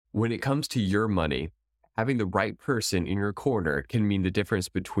When it comes to your money, having the right person in your corner can mean the difference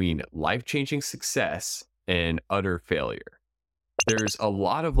between life changing success and utter failure. There's a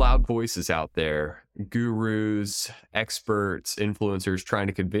lot of loud voices out there, gurus, experts, influencers trying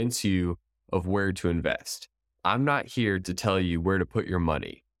to convince you of where to invest. I'm not here to tell you where to put your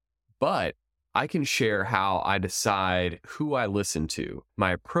money, but I can share how I decide who I listen to.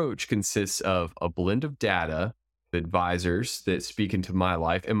 My approach consists of a blend of data, advisors that speak into my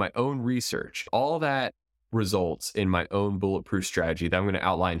life, and my own research. All that results in my own bulletproof strategy that I'm going to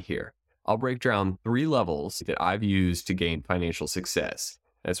outline here. I'll break down 3 levels that I've used to gain financial success.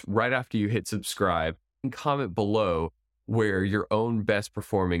 That's right after you hit subscribe, and comment below where your own best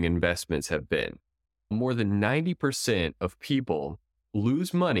performing investments have been. More than 90% of people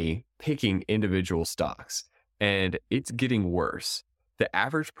lose money picking individual stocks, and it's getting worse. The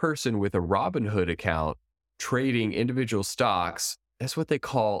average person with a Robinhood account trading individual stocks, that's what they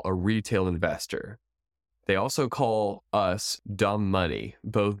call a retail investor. They also call us dumb money,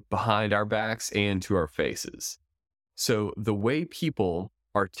 both behind our backs and to our faces. So the way people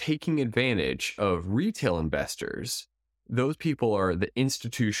are taking advantage of retail investors, those people are the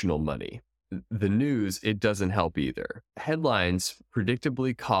institutional money. The news, it doesn't help either. Headlines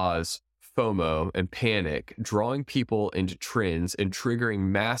predictably cause FOMO and panic, drawing people into trends and triggering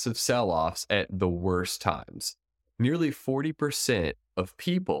massive sell-offs at the worst times. Nearly 40% of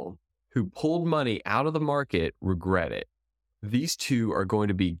people who pulled money out of the market regret it. These two are going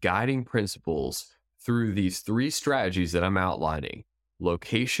to be guiding principles through these 3 strategies that I'm outlining: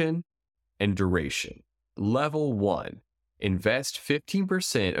 location and duration. Level 1, invest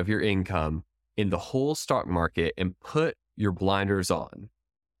 15% of your income in the whole stock market and put your blinders on.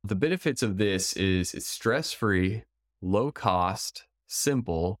 The benefits of this is it's stress-free, low cost,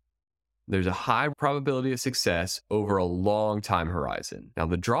 simple. There's a high probability of success over a long time horizon. Now,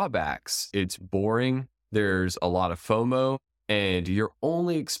 the drawbacks, it's boring, there's a lot of FOMO, and you're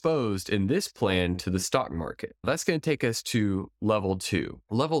only exposed in this plan to the stock market. That's going to take us to level 2.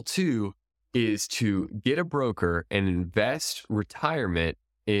 Level 2 is to get a broker and invest retirement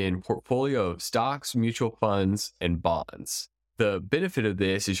in portfolio of stocks, mutual funds, and bonds. The benefit of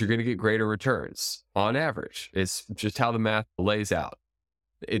this is you're going to get greater returns on average. It's just how the math lays out.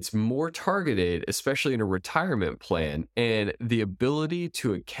 It's more targeted, especially in a retirement plan, and the ability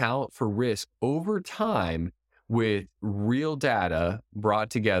to account for risk over time with real data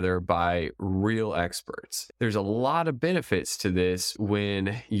brought together by real experts. There's a lot of benefits to this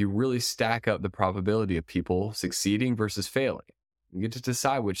when you really stack up the probability of people succeeding versus failing. You get to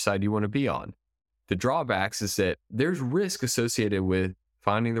decide which side you want to be on. The drawbacks is that there's risk associated with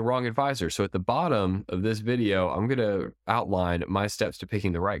finding the wrong advisor. So at the bottom of this video, I'm going to outline my steps to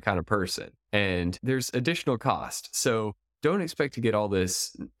picking the right kind of person. And there's additional cost. So don't expect to get all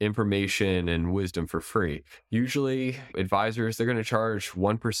this information and wisdom for free. Usually advisors, they're going to charge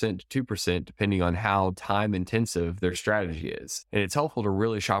 1% to 2% depending on how time intensive their strategy is. And it's helpful to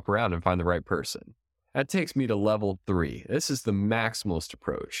really shop around and find the right person. That takes me to level 3. This is the maximalist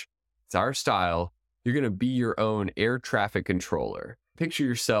approach. It's our style. You're going to be your own air traffic controller. Picture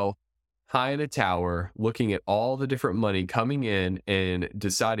yourself high in a tower, looking at all the different money coming in and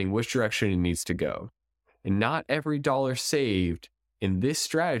deciding which direction it needs to go. And not every dollar saved in this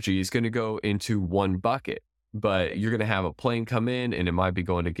strategy is going to go into one bucket, but you're going to have a plane come in and it might be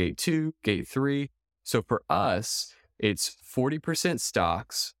going to gate 2, gate 3. So for us, it's 40%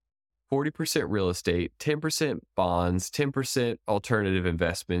 stocks, 40% real estate, 10% bonds, 10% alternative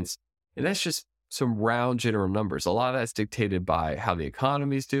investments. And that's just some round general numbers. A lot of that's dictated by how the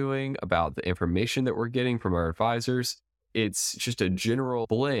economy is doing, about the information that we're getting from our advisors. It's just a general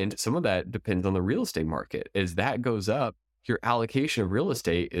blend. Some of that depends on the real estate market. As that goes up, your allocation of real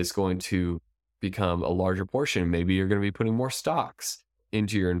estate is going to become a larger portion. Maybe you're going to be putting more stocks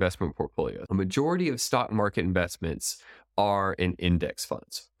into your investment portfolio. A majority of stock market investments are in index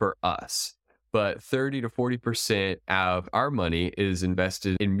funds for us. But 30 to 40% of our money is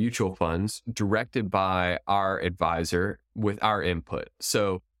invested in mutual funds directed by our advisor with our input.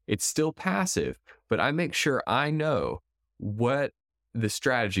 So it's still passive, but I make sure I know what the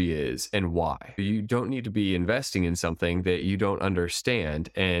strategy is and why. You don't need to be investing in something that you don't understand,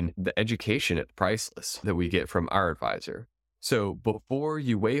 and the education is priceless that we get from our advisor. So before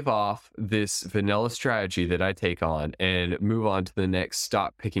you wave off this vanilla strategy that I take on and move on to the next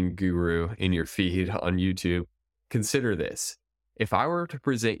stock picking guru in your feed on YouTube, consider this. If I were to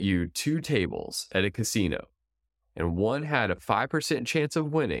present you 2 tables at a casino and one had a 5% chance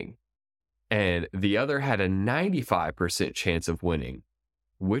of winning and the other had a 95% chance of winning,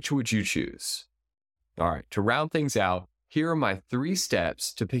 which would you choose? All right, to round things out, Here are my 3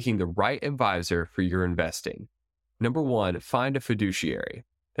 steps to picking the right advisor for your investing. Number 1, find a fiduciary.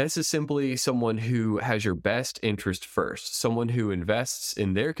 This is simply someone who has your best interest first, someone who invests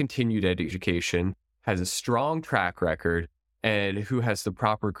in their continued education, has a strong track record, and who has the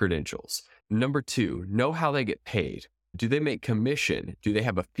proper credentials. Number 2, know how they get paid. Do they make commission? Do they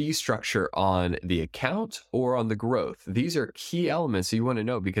have a fee structure on the account or on the growth? These are key elements you want to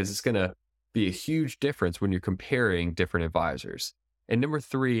know because it's going to be a huge difference when you're comparing different advisors. And number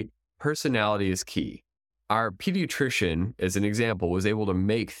 3, personality is key. Our pediatrician, as an example, was able to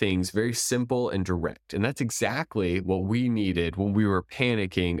make things very simple and direct. And that's exactly what we needed when we were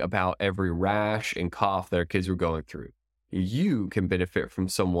panicking about every rash and cough that our kids were going through. You can benefit from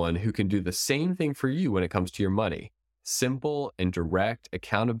someone who can do the same thing for you when it comes to your money. Simple and direct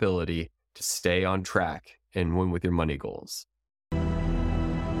accountability to stay on track and win with your money goals.